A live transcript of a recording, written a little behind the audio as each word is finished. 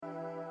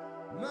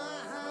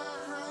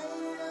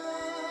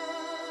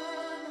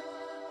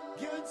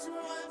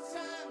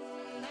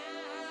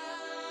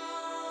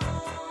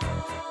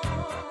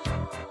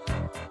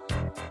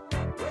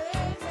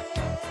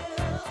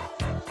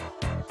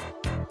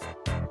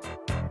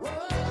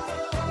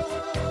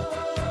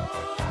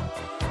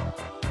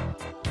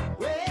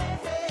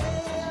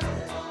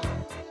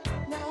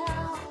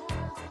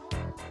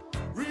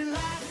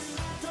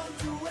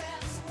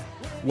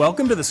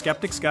Welcome to the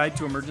Skeptic's Guide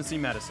to Emergency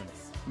Medicine.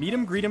 Meet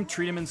 'em, greet 'em,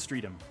 treat 'em, and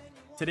street 'em.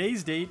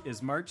 Today's date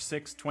is March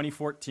 6,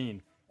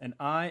 2014, and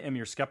I am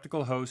your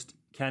skeptical host,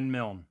 Ken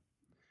Milne.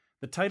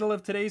 The title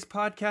of today's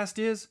podcast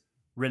is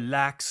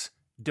Relax,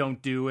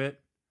 Don't Do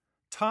It.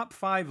 Top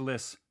 5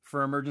 lists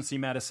for emergency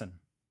medicine.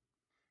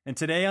 And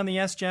today on the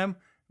SGEM,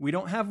 we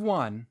don't have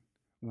one,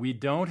 we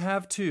don't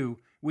have two,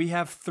 we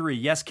have 3.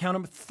 Yes, count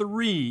them,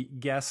 3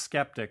 guest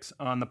skeptics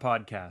on the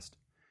podcast.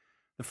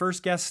 The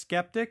first guest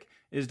skeptic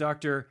is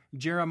Dr.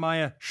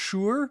 Jeremiah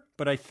Schur,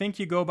 but I think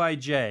you go by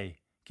Jay.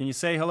 Can you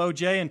say hello,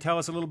 Jay, and tell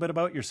us a little bit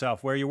about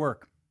yourself, where you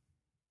work?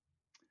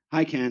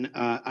 Hi, Ken.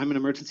 I'm an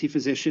emergency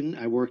physician.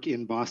 I work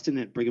in Boston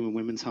at Brigham and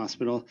Women's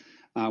Hospital,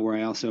 where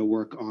I also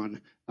work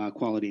on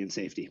quality and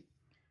safety.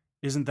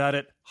 Isn't that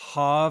at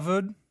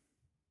Harvard?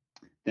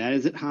 That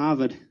is at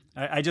Harvard.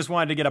 I just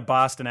wanted to get a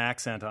Boston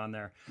accent on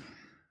there.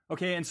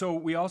 Okay, and so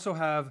we also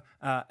have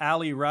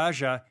Ali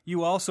Raja.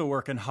 You also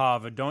work in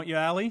Harvard, don't you,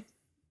 Ali?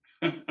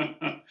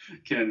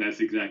 Ken,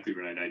 that's exactly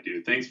right. I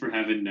do. Thanks for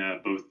having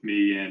both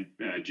me and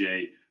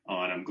Jay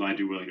on. I'm glad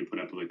you're willing to put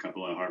up with a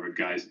couple of Harvard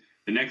guys.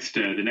 The next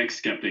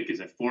skeptic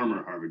is a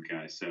former Harvard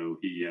guy, so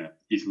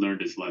he's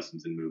learned his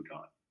lessons and moved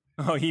on.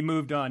 Oh, he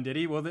moved on, did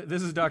he? Well,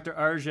 this is Dr.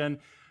 Arjun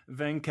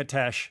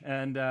Venkatesh,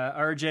 and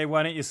RJ,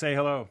 why don't you say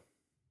hello?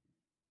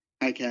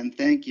 Hi, Ken.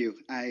 Thank you.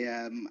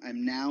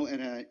 I'm now at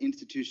an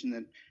institution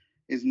that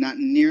is not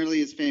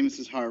nearly as famous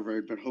as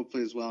Harvard, but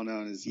hopefully as well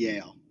known as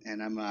Yale.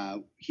 And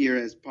I'm here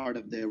as part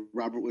of the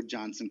Robert Wood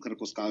Johnson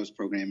Clinical Scholars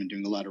Program and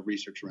doing a lot of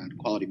research around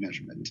quality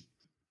measurement.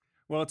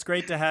 Well, it's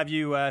great to have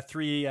you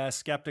 3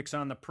 skeptics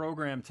on the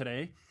program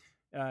today.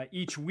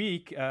 Each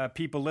week,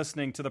 people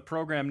listening to the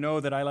program know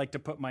that I like to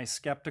put my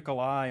skeptical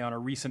eye on a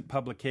recent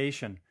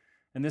publication.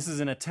 And this is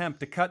an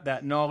attempt to cut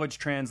that knowledge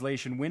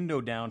translation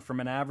window down from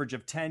an average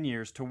of 10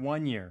 years to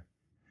 1 year.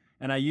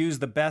 And I use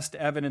the best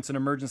evidence in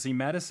emergency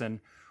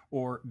medicine,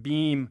 or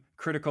BEAM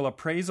critical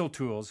appraisal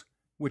tools,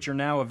 which are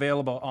now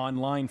available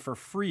online for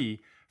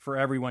free for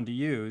everyone to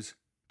use,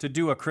 to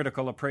do a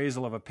critical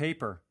appraisal of a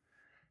paper.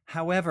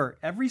 However,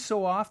 every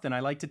so often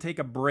I like to take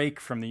a break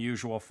from the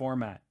usual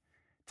format,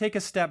 take a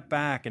step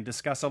back and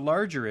discuss a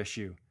larger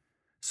issue,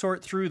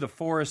 sort through the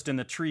forest and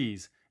the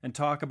trees, and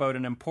talk about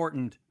an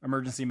important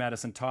emergency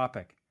medicine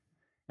topic.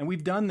 And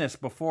we've done this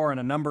before on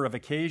a number of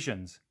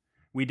occasions.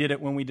 We did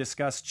it when we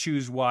discussed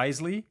Choose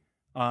Wisely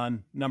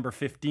on number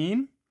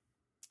 15.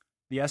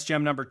 The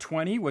SGEM number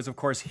 20 was, of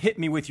course, Hit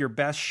Me With Your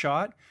Best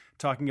Shot,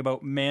 talking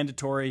about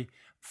mandatory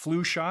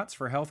flu shots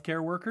for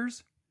healthcare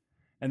workers.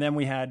 And then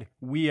we had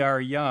We Are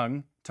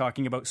Young,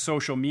 talking about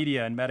social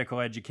media and medical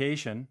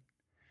education.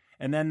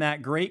 And then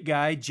that great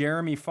guy,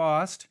 Jeremy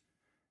Faust,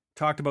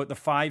 talked about the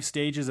 5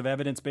 stages of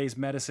evidence-based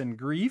medicine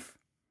grief.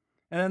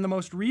 And then the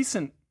most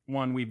recent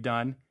one we've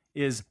done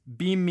is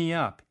Beam Me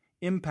Up,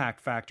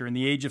 Impact Factor in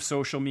the Age of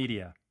Social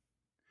Media.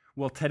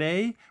 Well,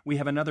 today we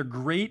have another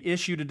great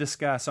issue to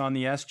discuss on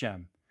the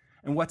SGEM.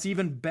 And what's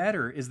even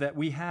better is that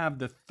we have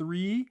the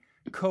 3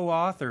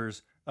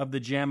 co-authors of the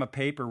JAMA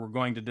paper we're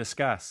going to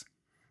discuss.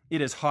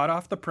 It is hot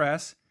off the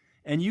press,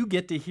 and you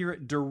get to hear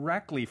it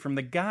directly from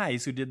the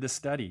guys who did the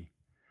study.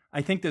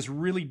 I think this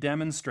really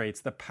demonstrates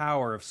the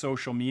power of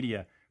social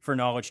media for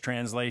knowledge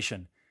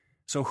translation.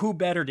 So who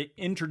better to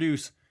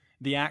introduce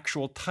the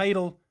actual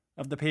title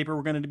of the paper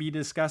we're going to be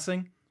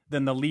discussing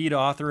than the lead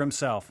author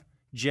himself?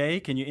 Jay,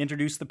 can you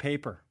introduce the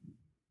paper?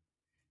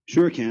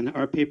 Sure, Ken.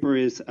 Our paper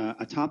is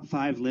a top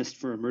 5 list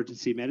for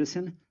emergency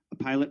medicine, a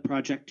pilot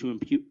project to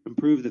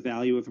improve the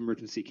value of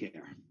emergency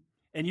care.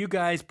 And you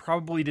guys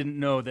probably didn't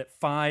know that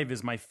 5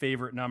 is my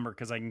favorite number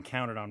because I can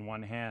count it on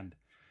one hand.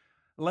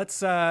 Let's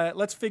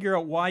figure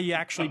out why you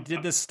actually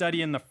did this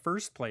study in the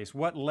first place.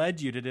 What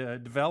led you to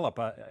develop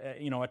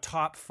a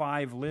top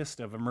 5 list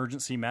of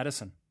emergency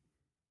medicine?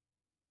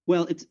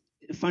 Well, it's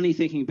funny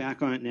thinking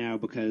back on it now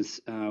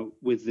because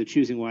with the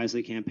Choosing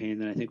Wisely campaign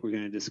that I think we're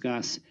going to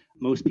discuss,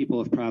 most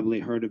people have probably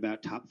heard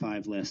about top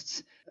 5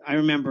 lists. I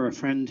remember a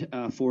friend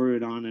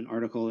forwarded on an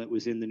article that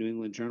was in the New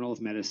England Journal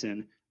of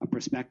Medicine, a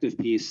perspective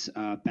piece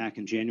back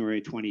in January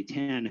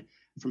 2010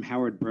 from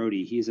Howard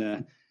Brody. He's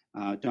a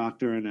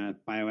doctor and a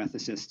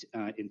bioethicist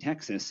in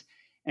Texas.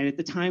 And at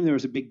the time, there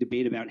was a big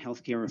debate about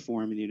healthcare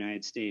reform in the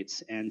United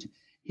States. And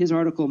his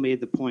article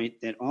made the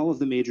point that all of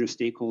the major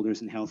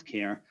stakeholders in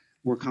healthcare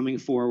were coming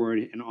forward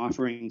and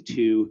offering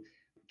to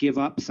give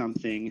up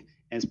something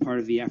as part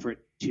of the effort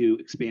to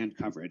expand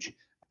coverage.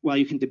 While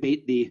you can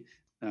debate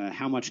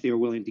how much they were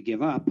willing to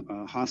give up,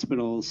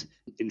 hospitals,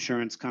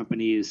 insurance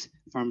companies,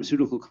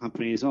 pharmaceutical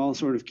companies all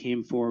sort of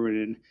came forward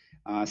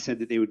and said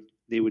that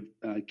they would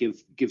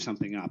give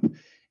something up.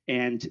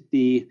 And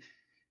the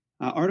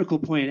article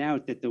pointed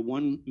out that the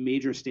one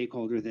major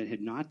stakeholder that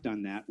had not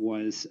done that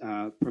was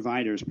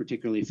providers,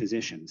 particularly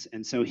physicians.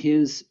 And so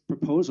his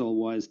proposal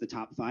was the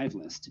top 5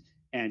 list.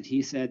 And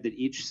he said that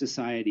each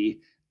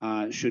society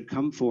should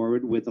come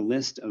forward with a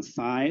list of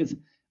 5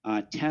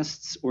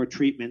 tests or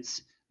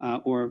treatments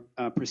or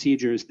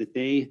procedures that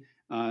they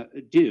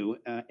do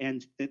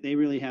and that they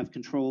really have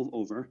control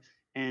over,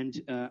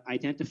 and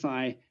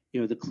identify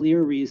the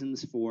clear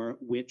reasons for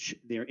which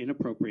they're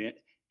inappropriate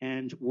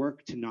and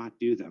work to not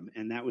do them.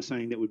 And that was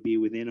something that would be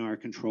within our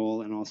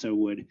control and also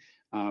would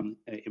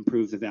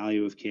improve the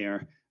value of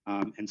care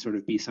and sort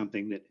of be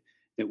something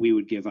that we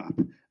would give up.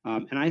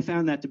 And I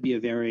found that to be a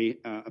very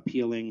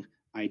appealing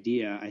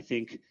idea. I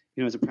think,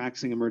 as a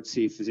practicing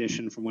emergency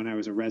physician from when I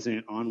was a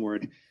resident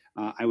onward,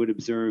 I would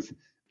observe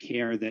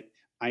care that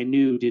I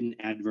knew didn't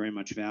add very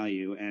much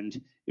value. And,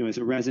 as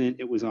a resident,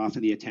 it was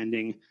often the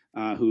attending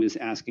who is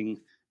asking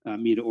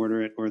me to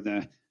order it, or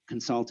the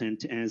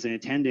consultant. And as an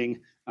attending,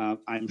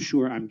 I'm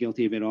sure I'm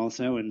guilty of it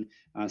also. And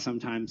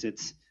sometimes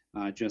it's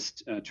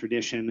just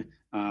tradition.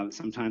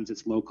 Sometimes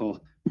it's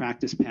local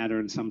practice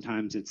pattern.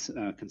 Sometimes it's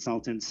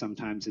consultants.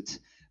 Sometimes it's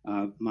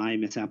my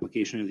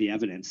misapplication of the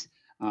evidence.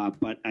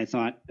 But I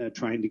thought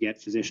trying to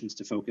get physicians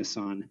to focus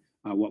on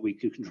what we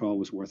could control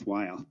was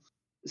worthwhile.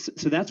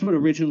 So that's what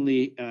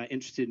originally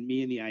interested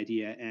me in the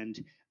idea.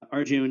 And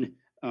Arjun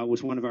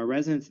was one of our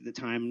residents at the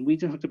time. And we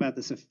talked about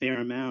this a fair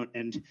amount.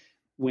 And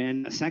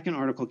when a second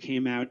article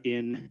came out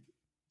in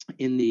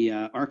the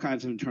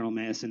Archives of Internal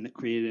Medicine that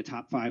created a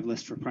top 5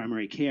 list for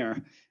primary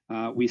care,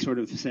 we sort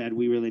of said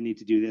we really need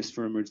to do this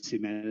for emergency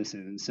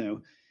medicine. And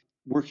so,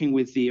 working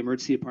with the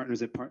emergency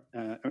departments at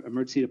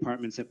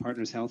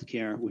Partners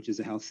Healthcare, which is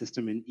a health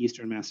system in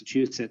Eastern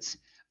Massachusetts,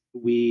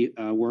 we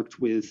worked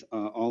with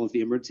all of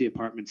the emergency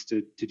departments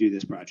to do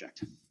this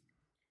project.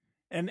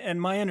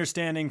 And my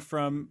understanding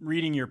from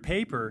reading your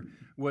paper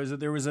was that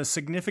there was a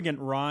significant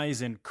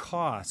rise in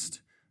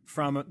cost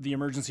from the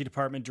emergency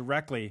department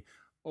directly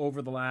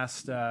over the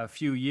last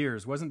few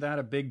years. Wasn't that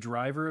a big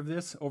driver of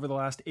this? Over the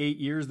last 8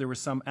 years, there was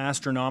some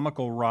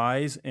astronomical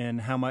rise in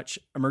how much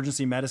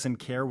emergency medicine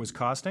care was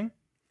costing?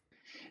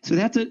 So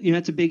that's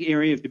a big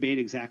area of debate,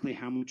 exactly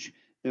how much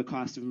the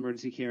cost of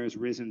emergency care has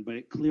risen, but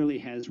it clearly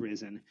has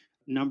risen.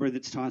 Number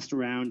that's tossed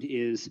around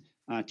is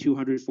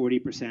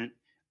 240%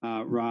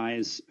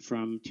 rise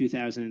from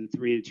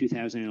 2003 to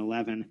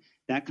 2011.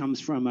 That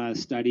comes from a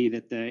study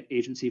that the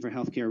Agency for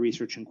Healthcare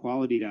Research and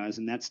Quality does,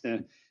 and that's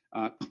the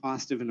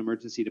cost of an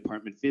emergency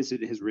department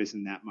visit has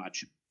risen that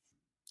much.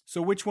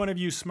 So which one of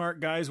you smart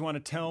guys want to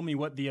tell me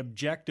what the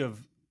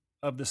objective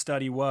of the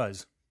study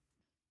was?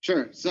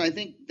 Sure. So I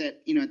think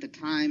that, at the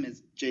time,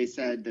 as Jay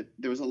said, that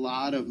there was a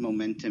lot of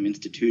momentum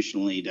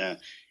institutionally to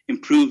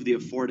improve the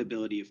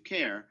affordability of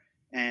care.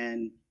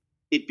 And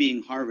it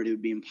being Harvard, it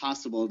would be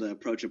impossible to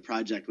approach a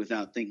project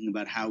without thinking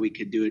about how we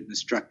could do it in a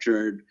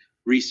structured,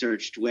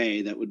 researched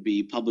way that would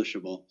be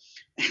publishable.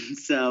 And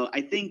so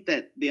I think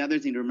that the other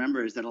thing to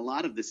remember is that a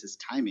lot of this is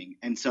timing.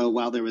 And so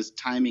while there was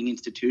timing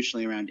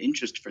institutionally around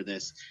interest for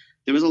this,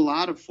 there was a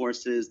lot of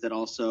forces that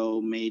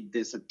also made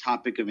this a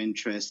topic of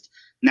interest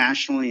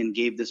nationally and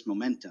gave this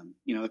momentum.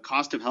 The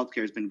cost of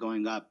healthcare has been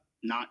going up,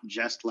 not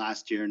just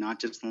last year,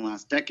 not just in the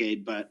last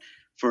decade, but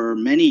for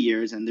many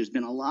years. And there's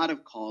been a lot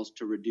of calls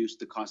to reduce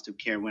the cost of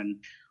care. When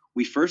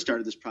we first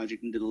started this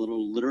project and did a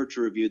little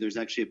literature review, there's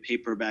actually a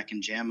paper back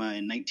in JAMA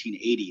in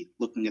 1980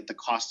 looking at the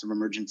cost of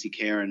emergency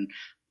care and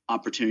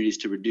opportunities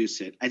to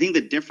reduce it. I think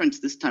the difference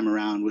this time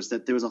around was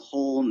that there was a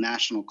whole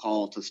national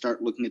call to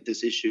start looking at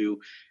this issue,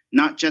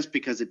 not just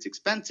because it's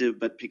expensive,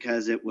 but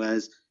because it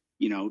was,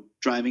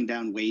 driving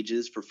down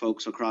wages for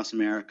folks across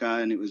America,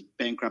 and it was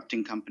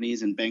bankrupting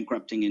companies and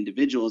bankrupting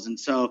individuals. And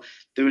so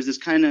there was this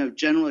kind of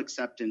general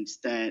acceptance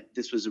that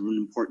this was an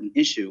important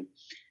issue.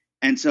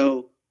 And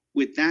so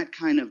with that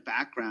kind of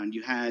background,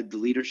 you had the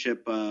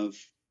leadership of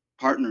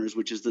Partners,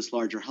 which is this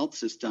larger health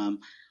system,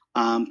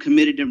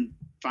 committed to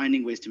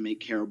finding ways to make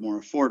care more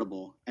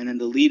affordable. And then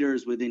the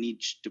leaders within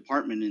each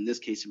department, in this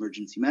case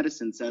emergency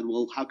medicine, said,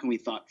 well, how can we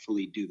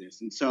thoughtfully do this?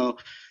 And so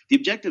the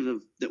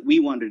objective that we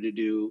wanted to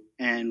do,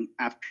 and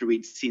after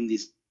we'd seen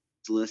these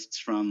lists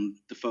from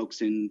the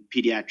folks in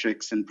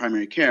pediatrics and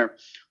primary care,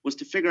 was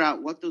to figure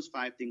out what those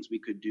 5 things we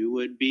could do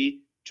would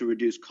be to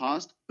reduce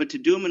cost, but to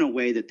do them in a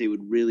way that they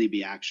would really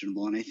be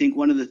actionable. And I think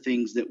one of the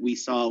things that we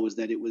saw was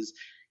that it was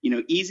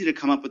easy to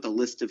come up with a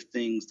list of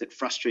things that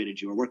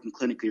frustrated you, or working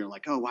clinically, you're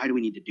like, oh, why do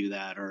we need to do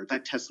that? Or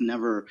that test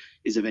never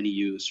is of any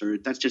use, or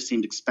that just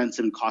seemed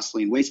expensive and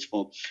costly and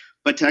wasteful.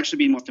 But to actually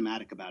be more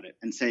thematic about it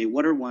and say,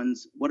 what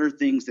are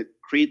things that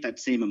create that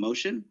same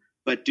emotion,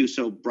 but do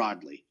so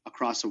broadly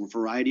across a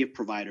variety of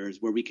providers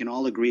where we can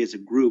all agree as a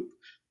group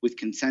with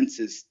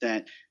consensus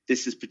that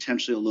this is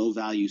potentially a low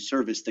value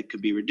service that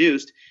could be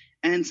reduced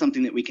and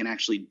something that we can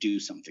actually do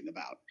something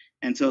about.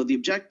 And so the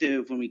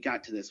objective when we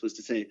got to this was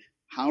to say,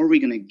 how are we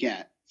going to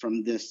get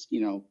from this,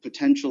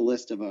 potential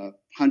list of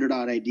 100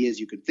 odd ideas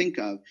you could think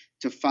of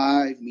to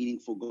 5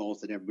 meaningful goals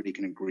that everybody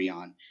can agree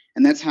on?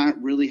 And that's how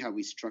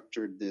we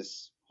structured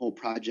this whole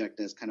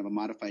project as kind of a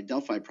modified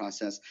Delphi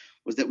process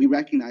was that we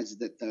recognized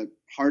that the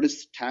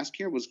hardest task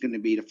here was going to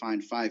be to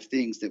find 5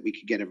 things that we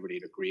could get everybody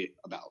to agree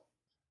about.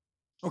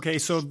 Okay,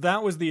 so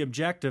that was the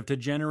objective, to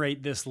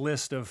generate this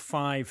list of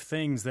 5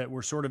 things that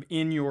were sort of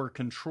in your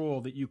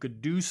control that you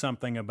could do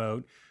something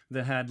about,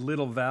 that had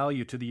little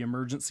value to the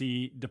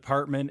emergency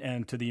department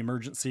and to the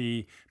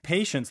emergency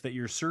patients that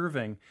you're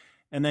serving.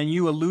 And then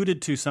you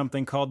alluded to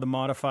something called the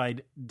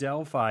modified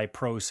Delphi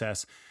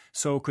process.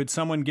 So could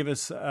someone give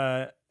us,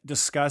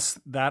 discuss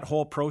that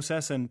whole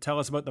process and tell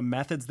us about the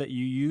methods that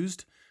you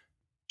used?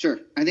 Sure.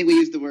 I think we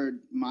use the word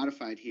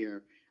modified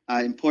here.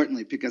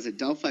 Importantly, because a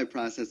Delphi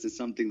process is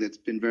something that's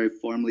been very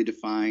formally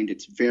defined.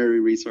 It's very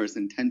resource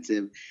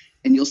intensive.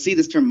 And you'll see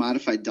this term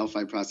modified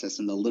Delphi process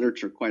in the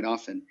literature quite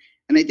often.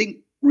 And I think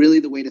really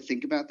the way to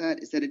think about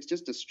that is that it's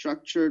just a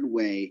structured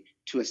way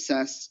to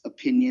assess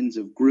opinions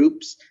of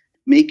groups,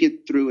 make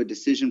it through a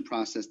decision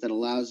process that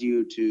allows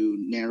you to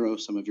narrow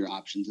some of your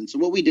options. And so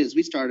what we did is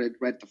we started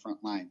right at the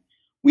front line.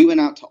 We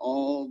went out to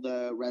all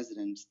the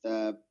residents,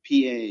 the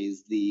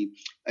PAs, the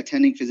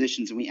attending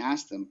physicians, and we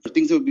asked them for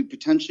things that would be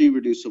potentially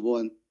reducible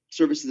and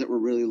services that were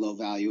really low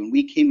value. And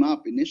we came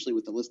up initially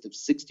with a list of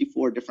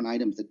 64 different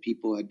items that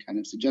people had kind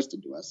of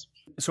suggested to us.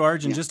 So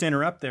Arjun, just to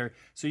interrupt there.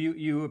 So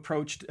you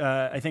approached,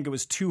 I think it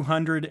was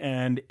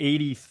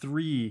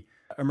 283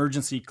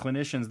 emergency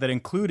clinicians that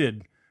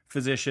included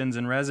physicians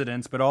and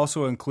residents, but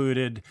also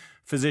included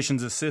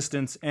physicians'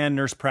 assistants and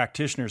nurse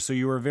practitioners. So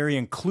you were very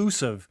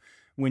inclusive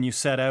when you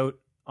set out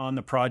on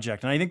the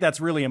project. And I think that's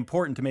really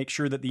important to make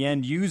sure that the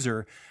end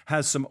user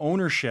has some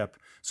ownership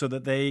so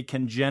that they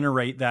can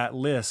generate that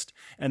list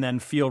and then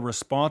feel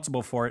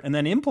responsible for it and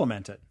then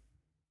implement it.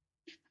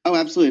 Oh,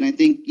 absolutely. And I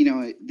think,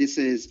 this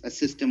is a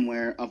system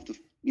where of the,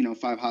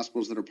 5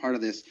 hospitals that are part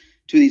of this,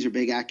 2 of these are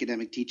big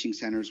academic teaching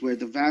centers where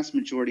the vast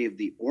majority of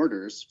the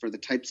orders for the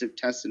types of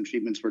tests and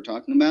treatments we're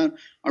talking about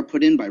are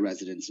put in by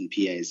residents and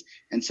PAs.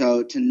 And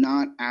so to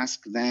not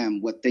ask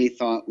them what they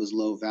thought was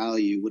low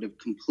value would have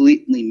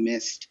completely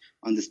missed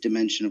on this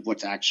dimension of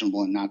what's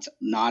actionable and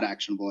not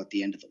actionable at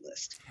the end of the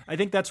list. I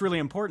think that's really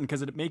important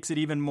because it makes it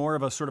even more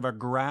of a sort of a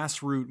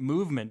grassroots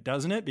movement,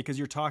 doesn't it? Because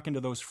you're talking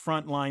to those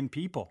frontline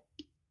people.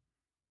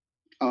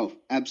 Oh,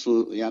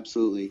 absolutely.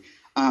 Absolutely.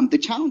 The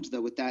challenge,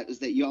 though, with that is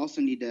that you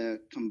also need to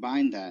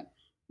combine that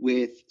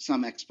with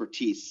some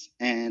expertise.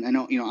 And I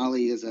know,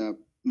 Ali is a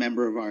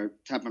member of our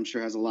TEP, I'm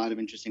sure has a lot of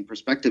interesting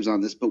perspectives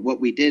on this. But what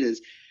we did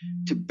is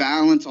to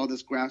balance all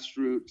this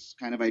grassroots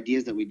kind of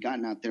ideas that we'd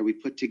gotten out there, we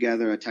put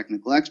together a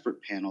technical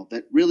expert panel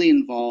that really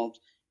involved,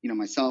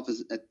 myself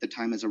at the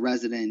time as a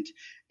resident,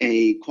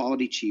 a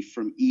quality chief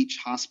from each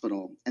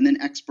hospital, and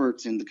then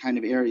experts in the kind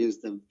of areas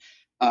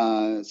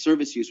of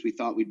service use we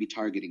thought we'd be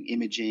targeting: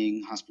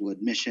 imaging, hospital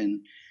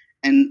admission.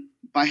 And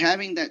by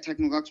having that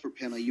technical expert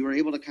panel, you were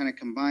able to kind of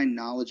combine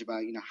knowledge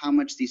about, how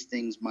much these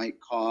things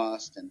might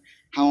cost and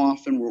how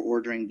often we're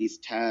ordering these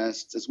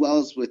tests, as well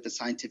as with the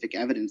scientific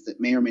evidence that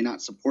may or may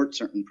not support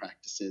certain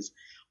practices,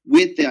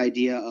 with the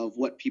idea of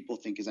what people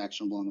think is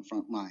actionable on the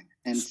front line.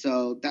 And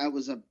so that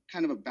was a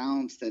kind of a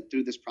balance that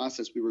through this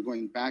process, we were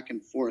going back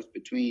and forth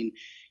between,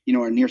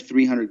 our near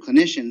 300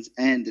 clinicians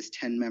and this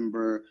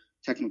 10-member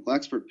technical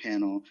expert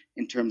panel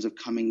in terms of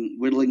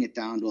whittling it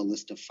down to a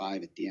list of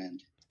 5 at the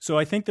end. So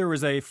I think there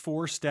was a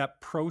 4-step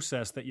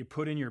process that you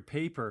put in your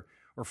paper,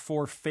 or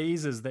 4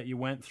 phases that you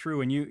went through.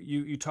 And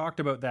you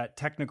talked about that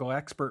technical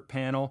expert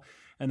panel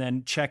and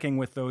then checking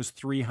with those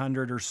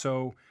 300 or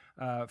so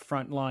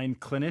frontline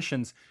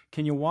clinicians.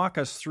 Can you walk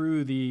us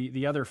through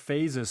the other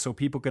phases so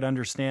people could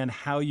understand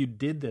how you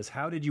did this?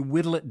 How did you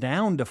whittle it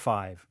down to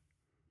 5?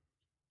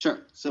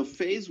 Sure. So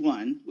phase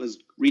 1 was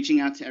reaching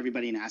out to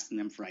everybody and asking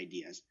them for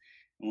ideas.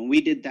 And when we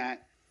did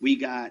that, we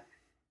got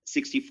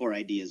 64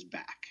 ideas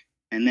back.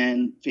 And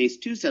then phase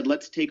 2 said,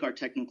 let's take our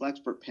technical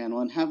expert panel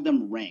and have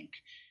them rank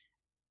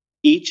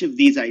each of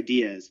these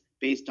ideas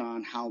based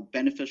on how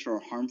beneficial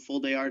or harmful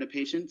they are to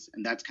patients.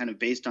 And that's kind of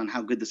based on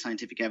how good the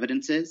scientific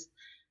evidence is,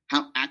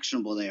 how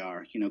actionable they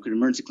are. Could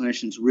emergency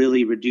clinicians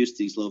really reduce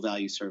these low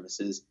value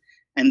services?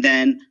 And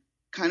then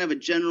kind of a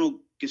general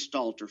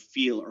gestalt or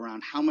feel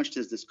around how much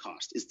does this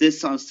cost? Is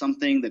this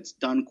something that's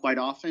done quite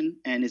often?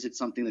 And is it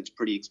something that's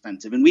pretty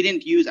expensive? And we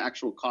didn't use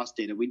actual cost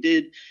data. We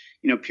did,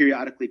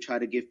 periodically try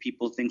to give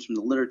people things from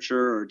the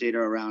literature or data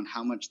around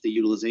how much the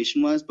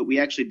utilization was, but we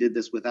actually did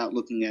this without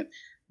looking at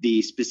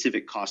the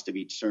specific cost of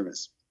each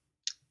service.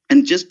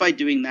 And just by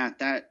doing that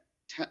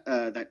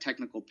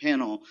technical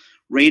panel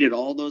rated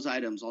all those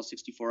items, all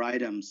 64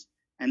 items,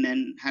 and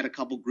then had a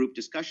couple group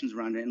discussions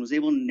around it and was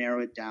able to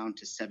narrow it down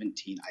to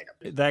 17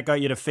 items. That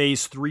got you to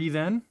phase 3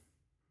 then?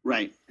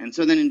 Right. And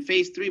so then in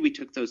phase 3, we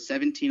took those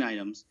 17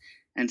 items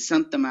and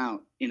sent them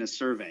out in a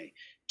survey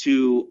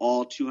to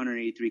all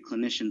 283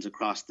 clinicians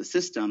across the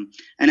system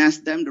and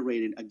asked them to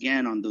rate it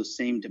again on those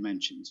same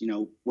dimensions.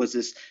 Was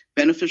this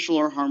beneficial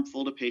or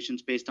harmful to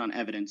patients based on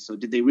evidence? So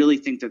did they really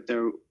think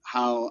that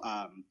how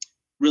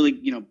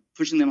really,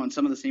 pushing them on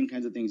some of the same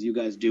kinds of things you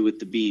guys do with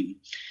the beam.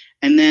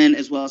 And then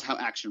as well as how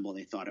actionable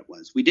they thought it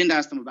was. We didn't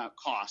ask them about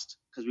cost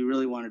because we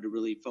really wanted to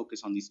really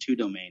focus on these two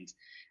domains.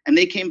 And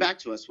they came back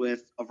to us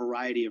with a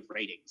variety of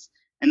ratings.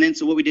 And then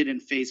so what we did in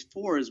phase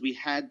 4 is we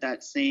had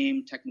that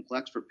same technical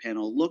expert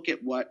panel look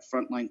at what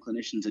frontline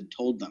clinicians had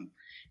told them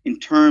in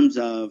terms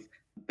of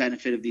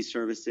benefit of these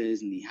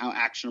services and how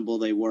actionable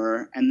they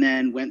were, and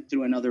then went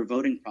through another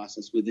voting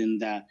process within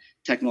the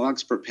technical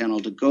expert panel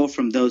to go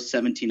from those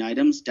 17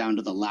 items down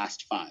to the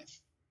last 5.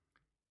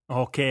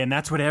 Okay, and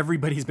that's what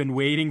everybody's been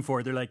waiting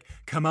for. They're like,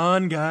 come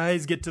on,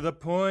 guys, get to the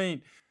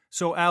point.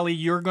 So, Ali,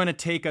 you're going to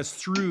take us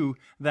through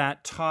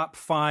that top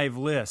 5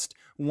 list,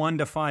 1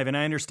 to 5. And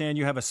I understand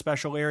you have a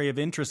special area of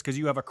interest because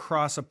you have a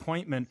cross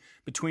appointment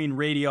between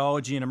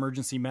radiology and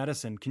emergency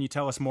medicine. Can you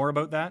tell us more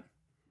about that?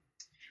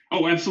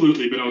 Oh,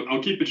 absolutely. But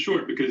I'll keep it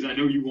short because I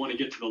know you want to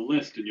get to the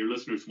list and your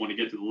listeners want to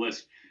get to the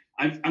list.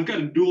 I've got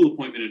a dual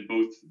appointment in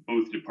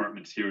both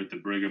departments here at the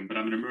Brigham, but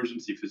I'm an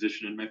emergency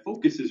physician, and my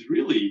focus is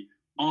really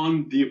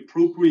on the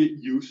appropriate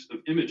use of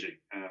imaging.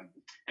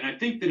 And I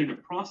think that in a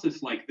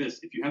process like this,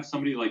 if you have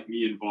somebody like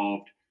me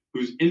involved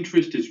whose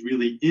interest is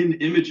really in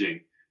imaging,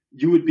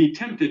 you would be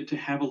tempted to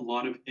have a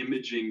lot of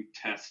imaging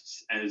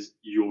tests as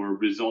your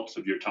results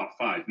of your top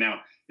 5. Now,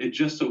 it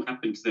just so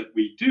happens that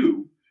we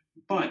do,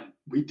 but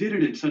we did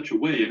it in such a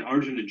way, and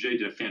Arjun and Jay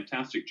did a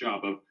fantastic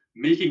job of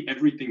making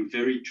everything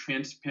very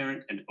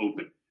transparent and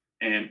open.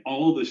 And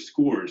all the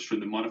scores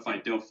from the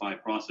modified Delphi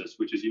process,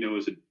 which is,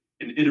 is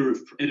an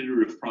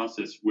iterative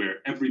process where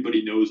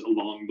everybody knows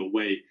along the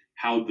way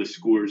how the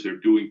scores are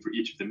doing for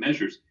each of the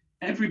measures.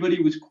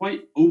 Everybody was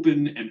quite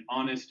open and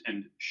honest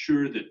and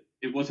sure that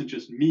it wasn't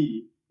just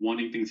me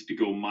wanting things to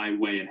go my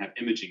way and have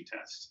imaging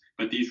tests,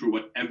 but these were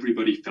what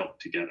everybody felt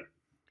together.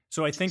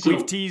 So I think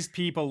we've teased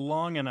people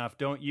long enough,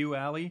 don't you,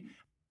 Ali?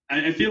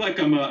 I feel like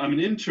I'm an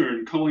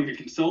intern calling a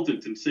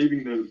consultant and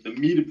saving the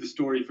meat of the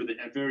story for the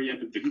very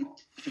end of the call.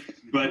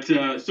 But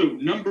so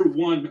number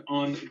 1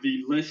 on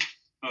the list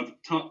of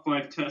top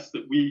 5 tests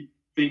that we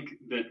think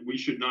that we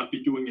should not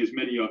be doing as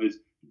many of is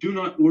do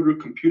not order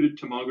computed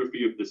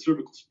tomography of the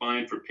cervical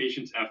spine for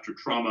patients after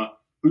trauma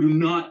who do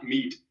not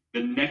meet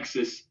the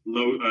Nexus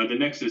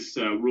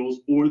rules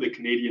or the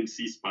Canadian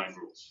C-spine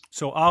rules.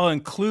 So I'll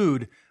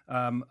include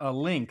a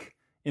link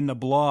in the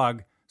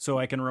blog so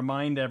I can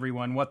remind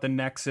everyone what the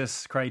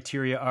Nexus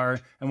criteria are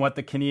and what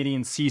the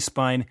Canadian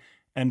C-spine,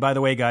 and by the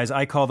way, guys,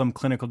 I call them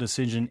clinical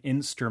decision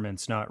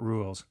instruments, not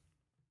rules.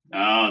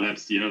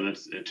 That's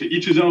to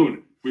each his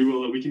own.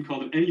 We can call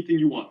them anything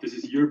you want. This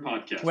is your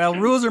podcast. Well,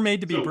 rules are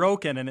made to be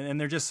broken, and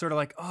they're just sort of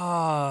like,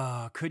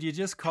 could you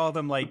just call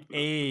them like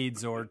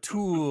aids or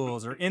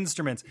tools or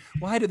instruments?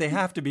 Why do they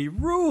have to be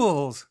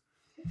rules?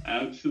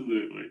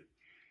 Absolutely.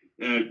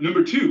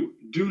 Number 2,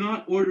 do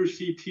not order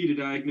CT to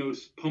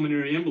diagnose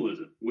pulmonary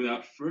embolism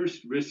without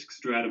first risk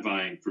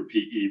stratifying for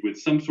PE with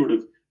some sort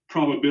of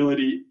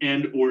probability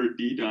and or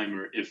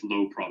D-dimer if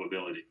low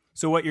probability.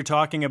 So what you're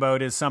talking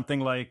about is something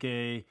like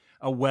a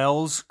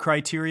Wells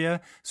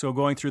criteria. So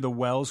going through the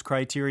Wells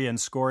criteria and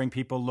scoring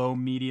people low,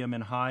 medium,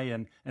 and high,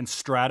 and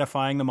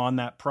stratifying them on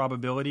that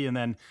probability,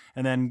 and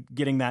then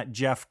getting that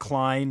Jeff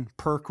Klein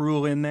PERC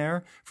rule in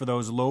there for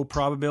those low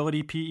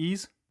probability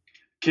PEs.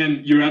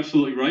 Ken, you're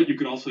absolutely right. You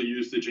could also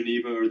use the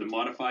Geneva or the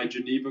modified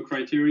Geneva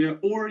criteria,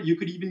 or you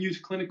could even use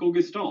clinical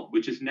Gestalt,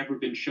 which has never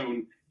been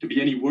shown to be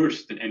any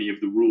worse than any of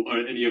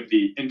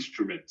the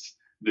instruments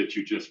that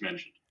you just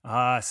mentioned.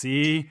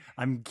 See,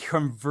 I'm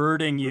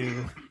converting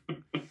you.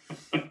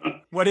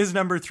 What is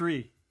number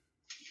 3?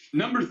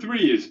 Number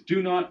 3 is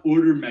do not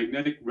order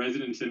magnetic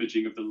resonance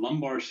imaging of the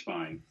lumbar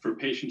spine for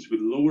patients with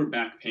lower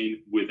back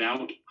pain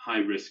without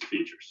high-risk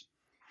features.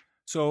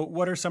 So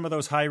what are some of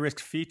those high-risk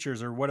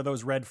features, or what are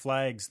those red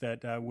flags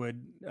that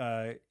would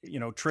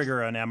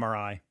trigger an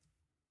MRI?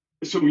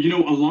 So,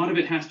 a lot of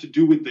it has to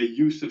do with the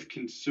use of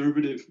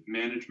conservative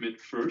management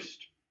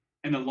first.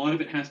 And a lot of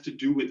it has to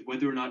do with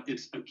whether or not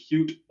it's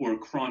acute or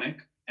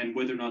chronic and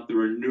whether or not there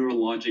are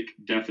neurologic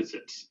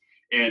deficits.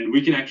 And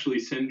we can actually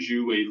send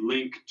you a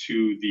link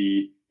to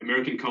the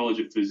American College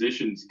of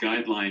Physicians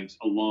guidelines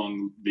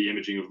along the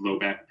imaging of low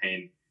back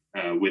pain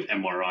with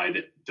MRI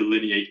that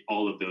delineate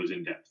all of those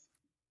in depth.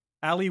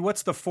 Ali,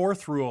 what's the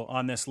 4th rule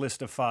on this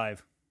list of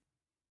 5?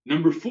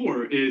 Number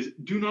 4 is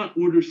do not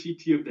order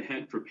CT of the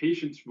head for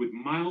patients with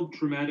mild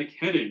traumatic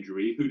head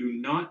injury who do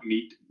not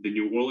meet the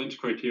New Orleans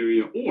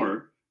criteria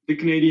or the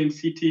Canadian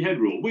CT head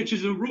rule, which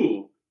is a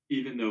rule,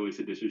 even though it's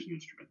a decision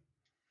instrument.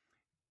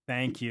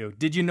 Thank you.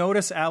 Did you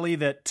notice, Ali,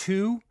 that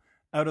 2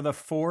 out of the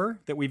 4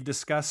 that we've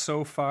discussed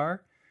so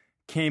far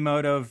came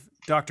out of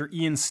Dr.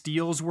 Ian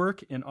Steele's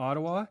work in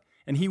Ottawa?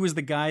 And he was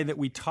the guy that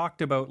we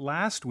talked about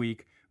last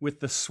week with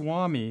the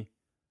Swami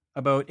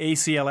about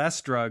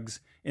ACLS drugs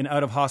in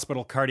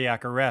out-of-hospital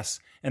cardiac arrests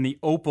and the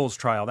OPALS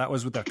trial. That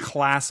was with a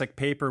classic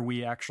paper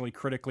we actually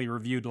critically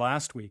reviewed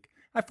last week.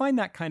 I find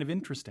that kind of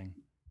interesting.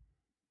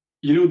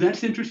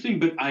 That's interesting,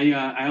 but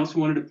I also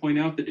wanted to point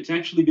out that it's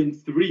actually been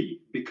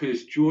 3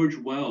 because George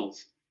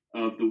Wells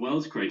of the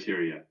Wells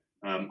criteria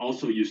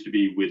also used to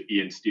be with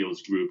Ian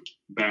Steele's group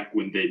back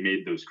when they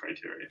made those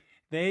criteria.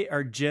 They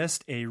are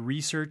just a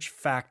research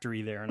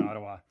factory there in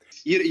Ottawa.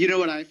 You know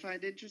what I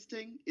find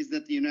interesting is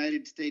that the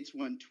United States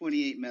won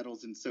 28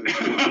 medals in Sochi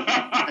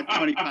at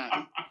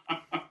 25.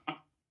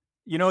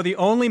 You know, the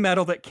only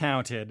medal that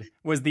counted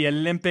was the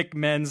Olympic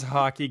men's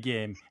hockey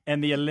game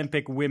and the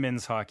Olympic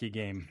women's hockey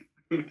game.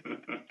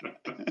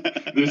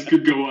 This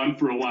could go on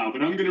for a while,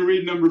 but I'm going to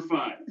read number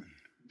 5.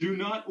 Do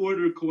not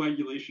order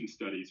coagulation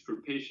studies for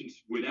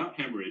patients without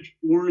hemorrhage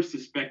or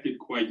suspected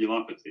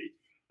coagulopathy.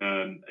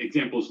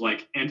 Examples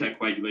like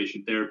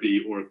anticoagulation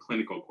therapy or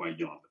clinical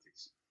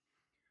coagulopathies.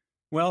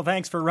 Well,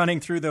 thanks for running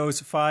through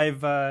those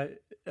 5,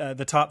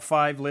 the top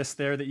 5 lists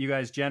there that you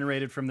guys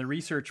generated from the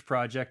research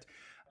project.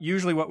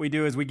 Usually what we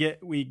do is we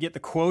get the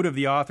quote of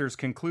the author's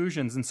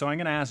conclusions. And so I'm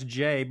going to ask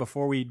Jay,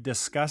 before we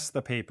discuss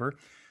the paper,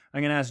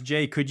 I'm going to ask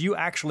Jay, could you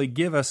actually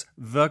give us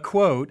the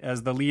quote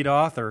as the lead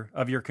author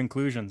of your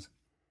conclusions?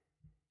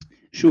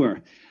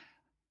 Sure.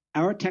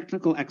 Our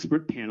technical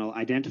expert panel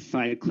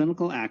identified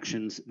clinical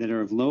actions that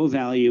are of low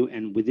value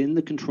and within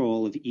the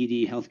control of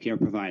ED healthcare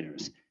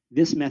providers.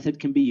 This method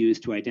can be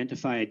used to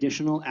identify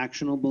additional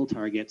actionable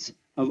targets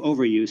of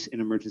overuse in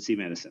emergency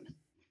medicine.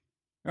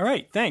 All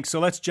right, thanks. So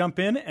let's jump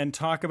in and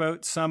talk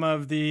about some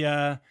of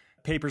the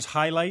paper's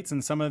highlights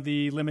and some of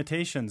the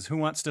limitations. Who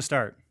wants to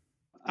start?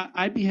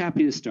 I'd be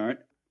happy to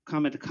start.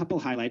 Comment a couple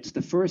highlights.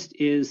 The first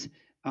is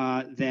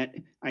that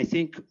I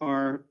think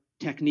our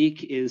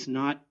technique is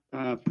not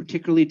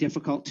particularly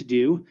difficult to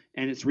do,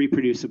 and it's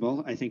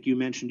reproducible. I think you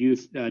mentioned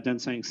you've done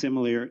something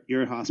similar at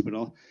your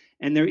hospital,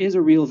 and there is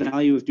a real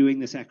value of doing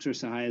this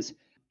exercise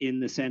in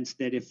the sense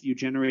that if you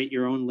generate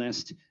your own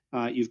list,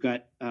 you've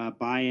got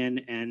buy-in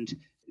and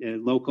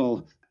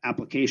local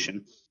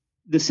application.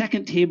 The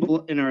second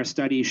table in our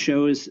study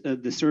shows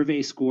the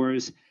survey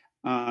scores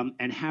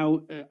and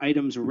how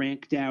items are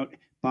ranked out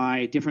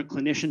by different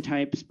clinician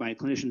types, by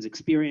clinicians'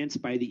 experience,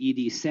 by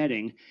the ED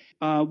setting.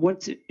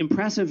 What's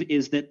impressive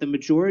is that the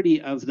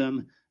majority of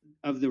them,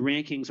 of the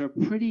rankings, are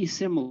pretty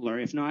similar,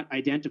 if not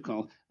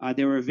identical.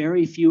 There are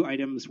very few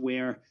items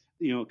where,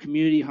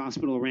 community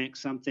hospital ranked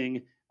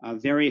something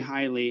very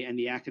highly and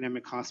the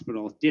academic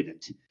hospital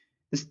didn't.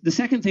 The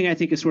second thing I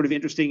think is sort of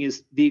interesting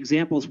is the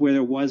examples where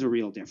there was a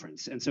real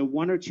difference. And so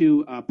one or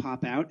two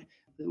pop out.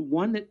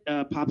 One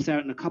that pops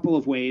out in a couple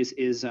of ways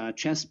is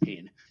chest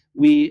pain.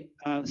 We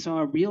saw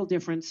a real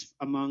difference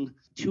among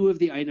 2 of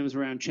the items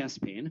around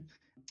chest pain.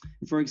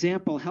 For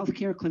example,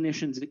 healthcare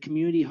clinicians at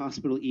community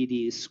hospital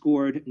EDs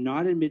scored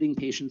not admitting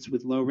patients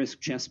with low-risk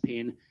chest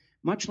pain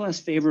much less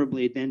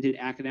favorably than did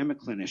academic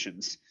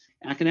clinicians.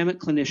 Academic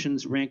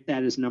clinicians ranked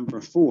that as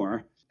number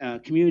 4.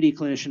 Community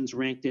clinicians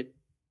ranked it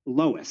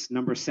lowest,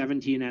 number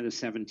 17 out of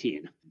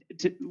 17.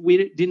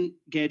 We didn't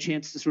get a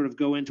chance to sort of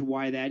go into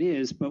why that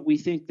is, but we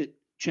think that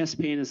chest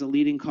pain is a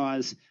leading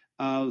cause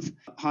of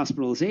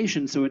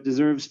hospitalization, so it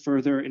deserves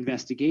further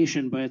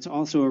investigation, but it's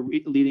also a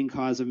leading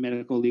cause of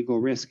medical legal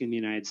risk in the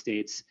United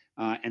States,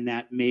 and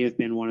that may have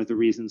been one of the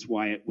reasons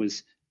why it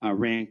was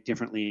ranked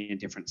differently in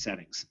different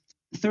settings.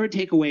 The third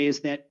takeaway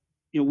is that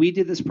we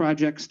did this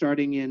project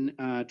starting in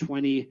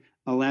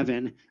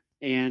 2011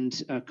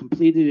 and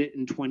completed it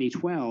in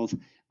 2012.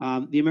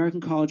 The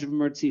American College of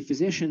Emergency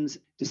Physicians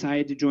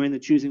decided to join the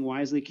Choosing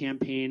Wisely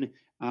campaign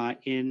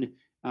in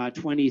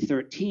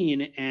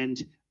 2013,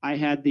 and I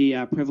had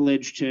the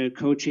privilege to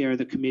co-chair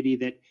the committee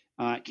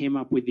that came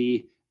up with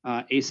the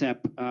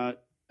ACEP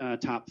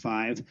top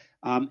 5.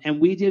 And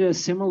we did a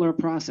similar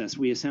process.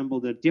 We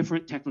assembled a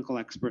different technical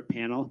expert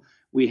panel.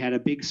 We had a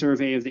big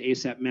survey of the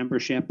ACEP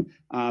membership,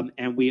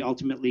 and we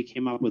ultimately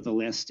came up with a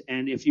list.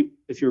 And if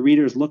your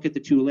readers look at the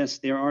 2 lists,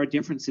 there are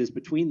differences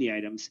between the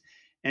items.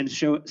 And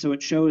so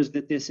it shows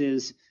that this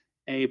is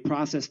a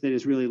process that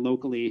is really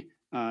locally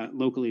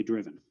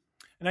driven.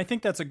 And I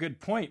think that's a good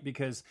point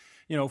because,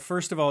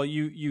 first of all,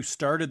 you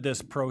started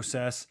this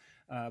process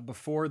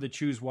before the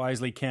Choose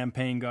Wisely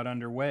campaign got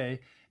underway.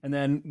 And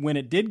then when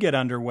it did get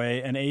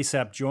underway and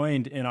ACEP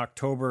joined in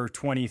October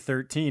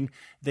 2013,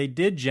 they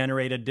did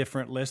generate a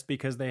different list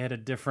because they had a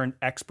different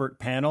expert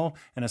panel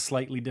and a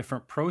slightly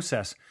different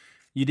process.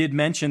 You did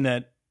mention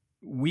that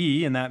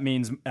we, and that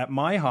means at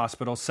my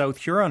hospital, South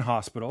Huron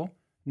Hospital,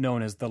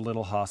 known as the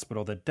little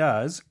hospital that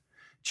does,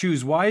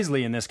 Choose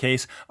Wisely in this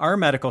case, our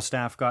medical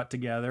staff got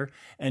together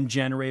and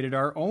generated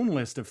our own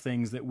list of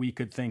things that we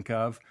could think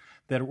of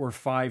that were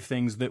 5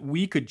 things that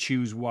we could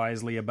choose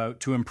wisely about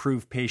to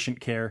improve patient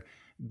care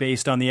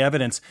based on the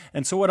evidence.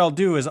 And so what I'll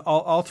do is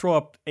I'll throw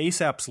up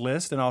ACEP's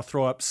list and I'll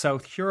throw up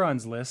South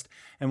Huron's list,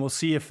 and we'll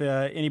see if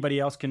anybody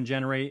else can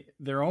generate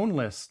their own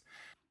list.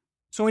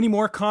 So any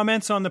more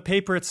comments on the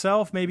paper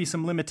itself, maybe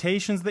some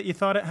limitations that you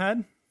thought it had?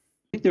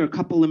 I think there are a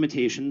couple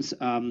limitations.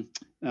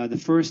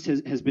 The first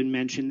has been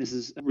mentioned. This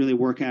is really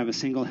work out of a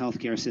single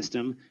healthcare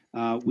system.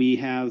 We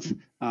have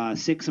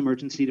 6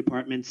 emergency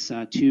departments,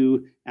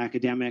 2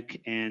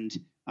 academic and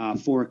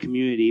 4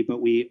 community, but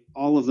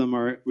all of them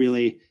are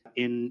really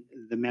in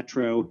the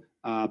metro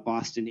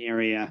Boston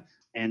area.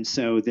 And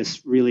so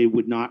this really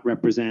would not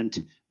represent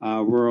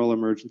rural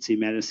emergency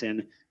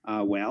medicine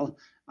well.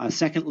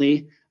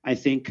 Secondly, I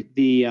think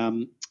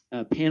the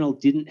panel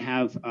didn't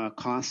have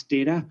cost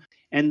data.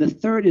 And the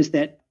third is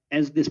that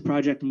as this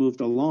project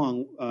moved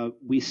along,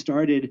 we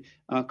started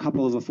a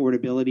couple of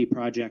affordability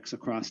projects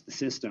across the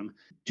system.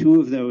 Two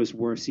of those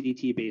were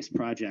CT-based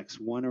projects,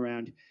 one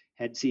around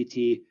head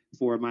CT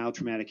for mild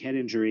traumatic head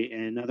injury,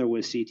 and another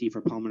was CT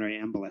for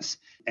pulmonary embolus.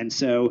 And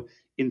so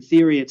in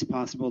theory, it's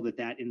possible that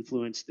that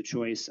influenced the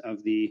choice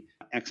of the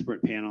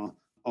expert panel,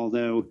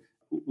 although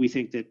we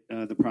think that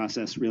the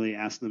process really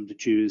asked them to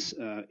choose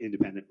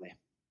independently.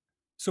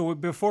 So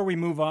before we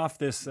move off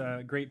this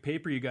great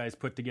paper you guys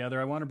put together,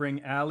 I want to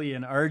bring Ali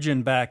and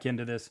Arjun back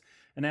into this.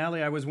 And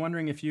Ali, I was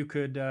wondering if you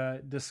could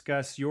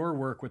discuss your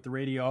work with the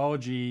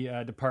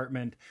radiology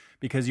department,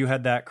 because you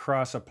had that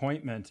cross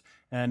appointment,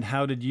 and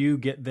how did you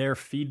get their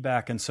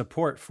feedback and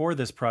support for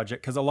this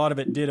project? Because a lot of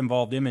it did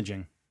involve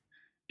imaging.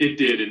 It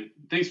did, and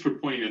thanks for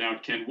pointing that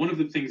out, Ken. One of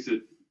the things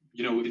that,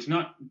 it's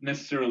not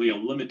necessarily a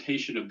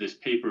limitation of this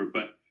paper,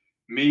 but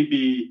may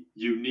be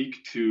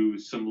unique to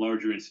some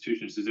larger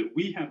institutions, is that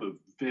we have a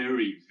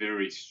very,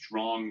 very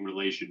strong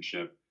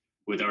relationship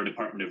with our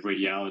Department of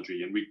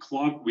Radiology, and we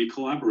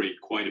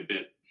collaborate quite a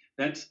bit.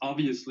 That's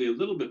obviously a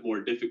little bit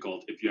more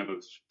difficult if you have a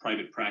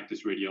private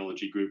practice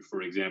radiology group,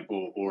 for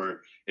example,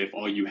 or if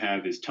all you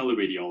have is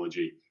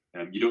teleradiology.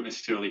 You don't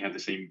necessarily have the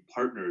same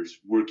partners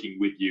working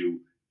with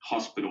you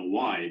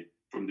hospital-wide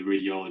from the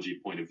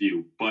radiology point of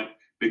view. But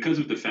because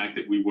of the fact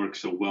that we work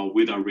so well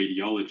with our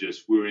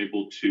radiologists, we're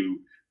able to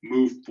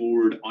move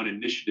forward on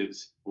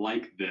initiatives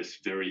like this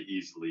very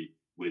easily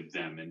with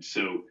them. And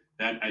so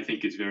that, I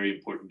think, is very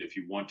important if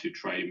you want to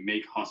try and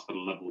make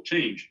hospital level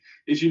change,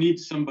 is you need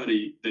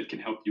somebody that can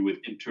help you with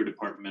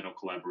interdepartmental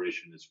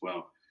collaboration as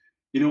well.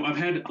 I've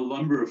had a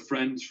number of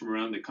friends from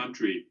around the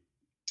country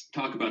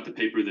talk about the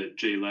paper that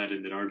Jay led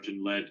and that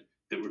Arjun led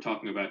that we're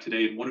talking about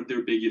today. And one of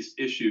their biggest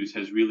issues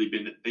has really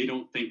been that they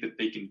don't think that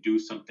they can do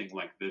something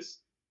like this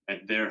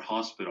at their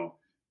hospital.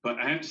 But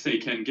I have to say,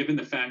 Ken, given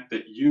the fact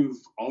that you've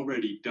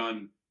already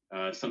done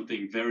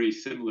something very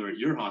similar at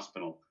your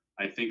hospital,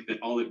 I think that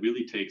all it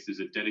really takes is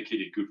a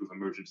dedicated group of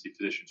emergency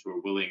physicians who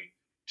are willing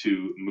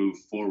to move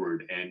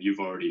forward. And you've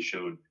already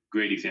shown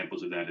great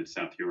examples of that at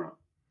South Huron.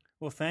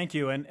 Well, thank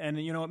you. And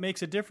it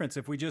makes a difference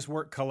if we just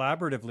work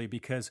collaboratively,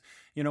 because,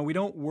 we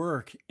don't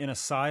work in a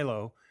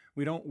silo.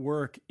 We don't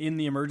work in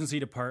the emergency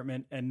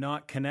department and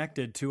not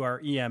connected to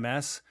our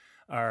EMS,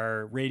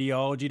 our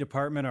radiology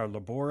department, our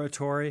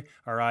laboratory,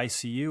 our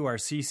ICU, our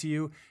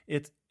CCU.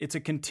 It's a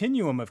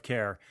continuum of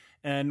care,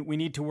 and we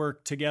need to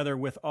work together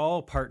with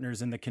all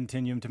partners in the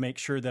continuum to make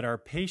sure that our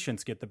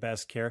patients get the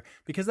best care,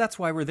 because that's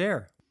why we're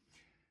there.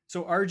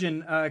 So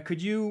Arjun,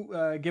 could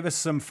you give us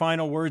some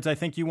final words? I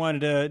think you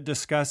wanted to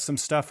discuss some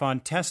stuff on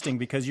testing,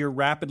 because you're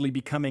rapidly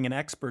becoming an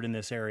expert in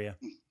this area.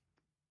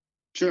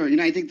 Sure.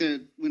 I think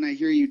that when I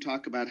hear you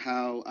talk about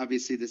how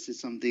obviously this is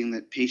something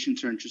that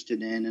patients are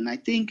interested in, and I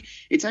think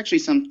it's actually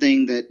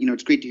something that,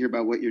 it's great to hear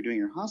about what you're doing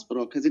in your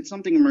hospital, because it's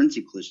something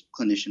emergency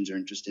clinicians are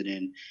interested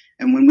in.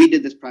 And when we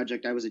did this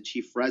project, I was a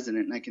chief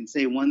resident, and I can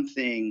say one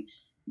thing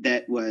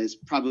that was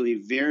probably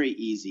very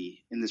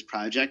easy in this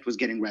project was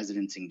getting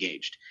residents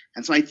engaged.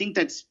 And so I think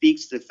that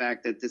speaks to the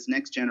fact that this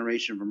next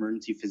generation of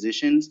emergency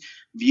physicians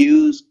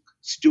views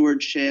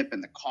stewardship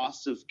and the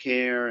cost of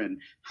care and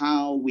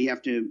how we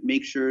have to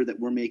make sure that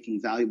we're making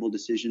valuable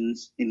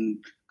decisions in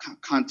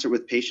concert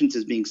with patients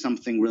as being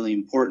something really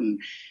important.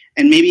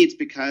 And maybe it's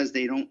because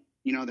they don't,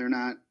 they're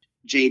not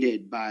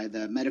jaded by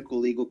the medical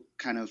legal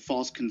kind of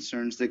false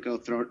concerns that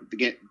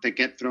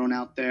get thrown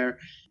out there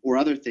or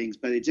other things.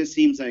 But it just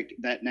seems like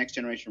that next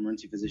generation of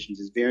emergency physicians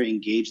is very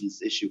engaged in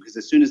this issue, because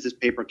as soon as this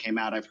paper came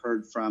out, I've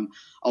heard from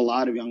a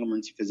lot of young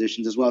emergency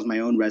physicians, as well as my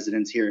own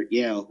residents here at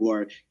Yale, who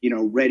are,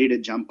 ready to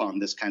jump on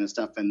this kind of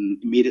stuff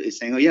and immediately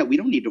saying, oh yeah, we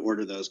don't need to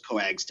order those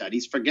coag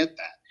studies, forget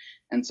that.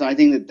 And so I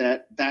think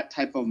that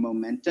type of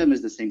momentum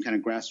is the same kind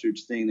of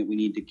grassroots thing that we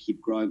need to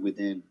keep growing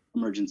within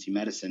emergency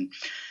medicine.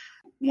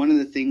 One of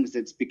the things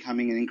that's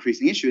becoming an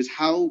increasing issue is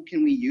how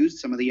can we use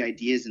some of the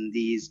ideas in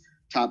these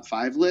top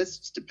 5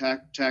 lists to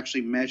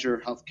actually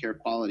measure healthcare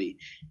quality?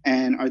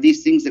 And are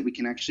these things that we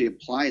can actually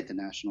apply at the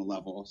national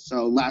level?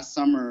 So last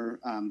summer,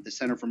 the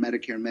Center for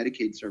Medicare and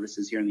Medicaid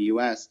Services here in the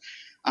U.S.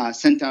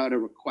 Sent out a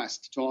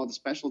request to all the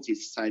specialty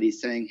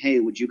societies saying, hey,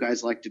 would you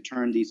guys like to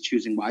turn these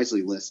Choosing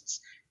Wisely lists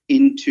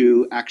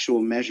into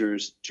actual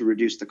measures to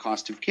reduce the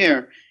cost of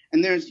care?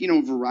 And there's,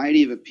 a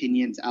variety of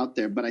opinions out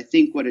there, but I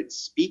think what it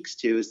speaks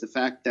to is the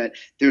fact that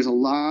there's a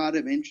lot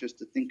of interest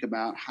to think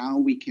about how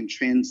we can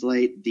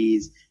translate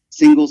these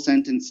single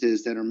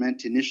sentences that are meant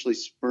to initially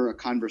spur a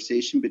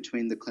conversation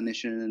between the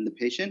clinician and the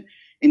patient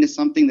into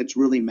something that's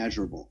really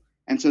measurable.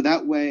 And so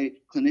that way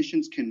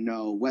clinicians can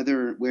know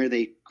where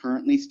they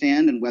currently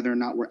stand and whether or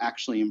not we're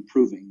actually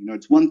improving.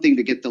 It's one thing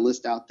to get the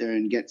list out there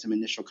and get some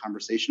initial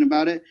conversation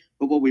about it,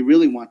 but what we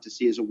really want to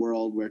see is a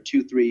world where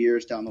 2-3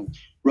 years down the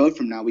road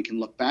from now, we can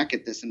look back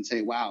at this and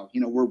say, wow,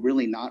 we're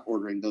really not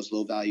ordering those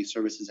low value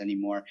services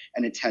anymore,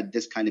 and it's had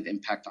this kind of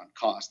impact on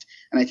cost.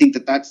 And I think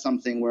that that's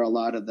something where a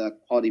lot of the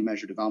quality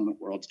measure development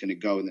world is going to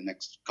go in the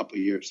next couple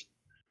of years.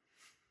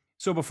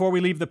 So before we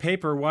leave the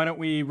paper, why don't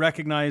we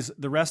recognize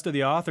the rest of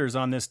the authors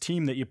on this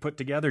team that you put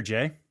together,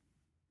 Jay?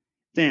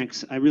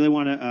 Thanks. I really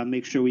want to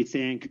make sure we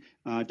thank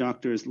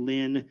Doctors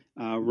Lynn,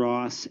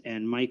 Ross,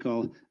 and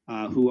Michael,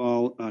 who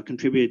all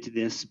contributed to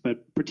this,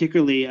 but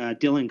particularly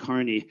Dylan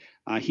Carney.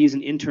 He's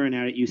an intern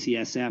out at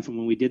UCSF, and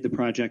when we did the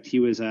project, he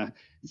was a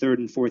third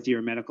and fourth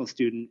year medical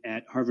student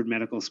at Harvard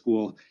Medical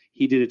School.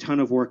 He did a ton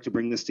of work to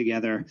bring this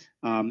together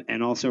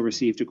and also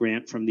received a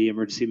grant from the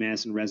Emergency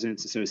Medicine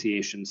Residents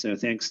Association. So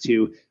thanks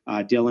to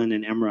Dylan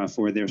and Emra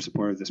for their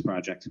support of this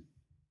project.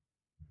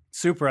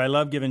 Super. I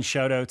love giving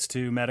shout outs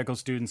to medical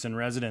students and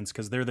residents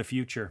because they're the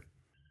future.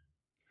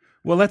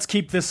 Well, let's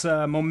keep this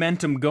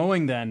momentum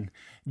going then.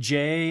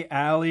 Jay,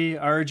 Ali,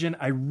 Arjun,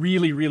 I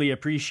really, really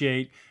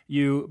appreciate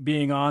you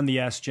being on the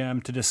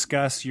SGEM to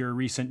discuss your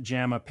recent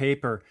JAMA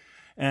paper.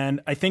 And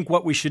I think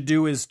what we should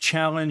do is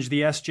challenge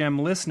the SGEM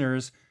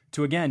listeners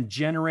to, again,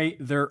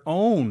 generate their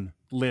own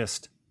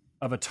list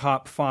of a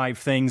top 5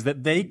 things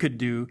that they could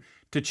do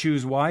to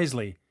choose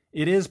wisely.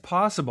 It is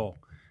possible.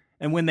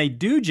 And when they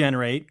do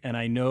generate, and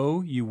I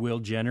know you will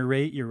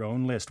generate your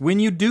own list, when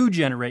you do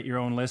generate your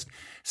own list,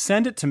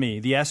 send it to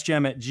me,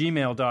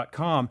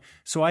 thesgem@gmail.com,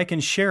 so I can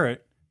share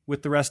it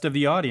with the rest of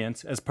the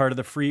audience as part of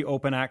the free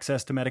open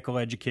access to medical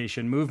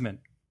education movement.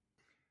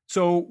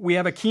 So we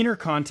have a Keener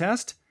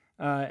contest,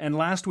 and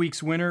last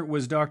week's winner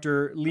was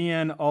Dr.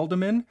 Leanne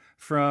Alderman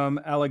from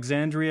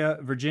Alexandria,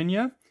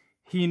 Virginia.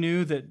 He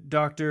knew that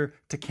Dr.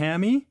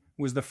 Takami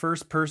was the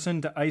first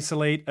person to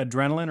isolate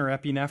adrenaline or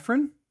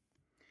epinephrine.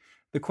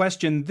 The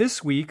question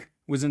this week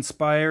was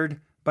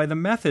inspired by the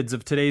methods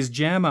of today's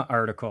JAMA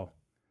article,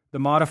 the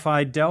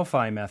modified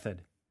Delphi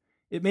method.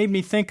 It made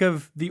me think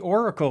of the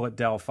Oracle at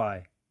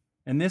Delphi,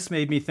 and this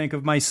made me think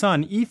of my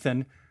son,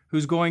 Ethan,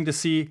 who's going to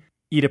see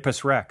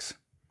Oedipus Rex.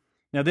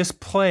 Now, this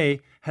play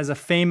has a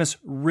famous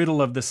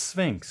riddle of the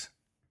Sphinx.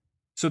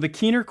 So the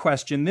Keener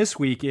question this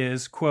week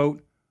is,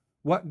 quote,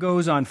 what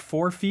goes on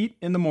 4 feet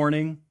in the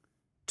morning,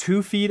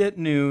 2 feet at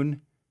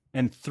noon,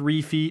 and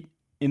 3 feet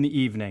in the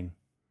evening?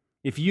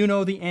 If you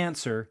know the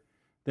answer,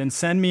 then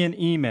send me an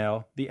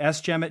email,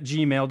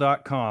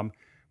 thesgem@gmail.com,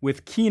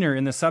 with Keener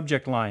in the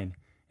subject line.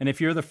 And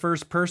if you're the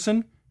first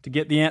person to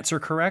get the answer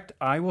correct,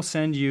 I will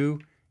send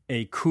you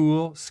a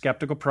cool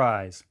skeptical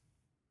prize.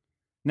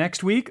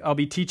 Next week, I'll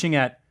be teaching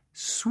at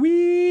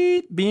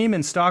Sweet Beam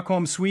in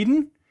Stockholm,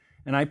 Sweden,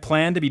 and I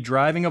plan to be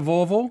driving a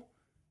Volvo,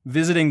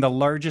 visiting the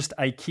largest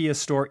IKEA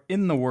store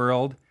in the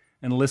world,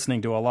 and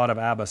listening to a lot of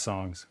ABBA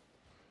songs.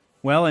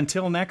 Well,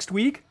 until next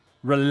week,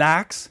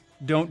 relax.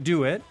 Don't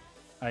do it,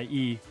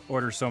 i.e.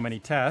 order so many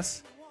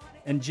tests.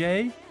 And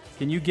Jay,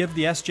 can you give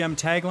the SGEM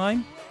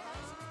tagline?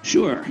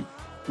 Sure.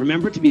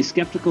 Remember to be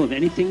skeptical of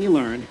anything you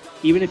learn,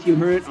 even if you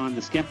heard it on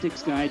The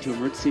Skeptic's Guide to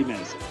Emergency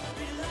Medicine.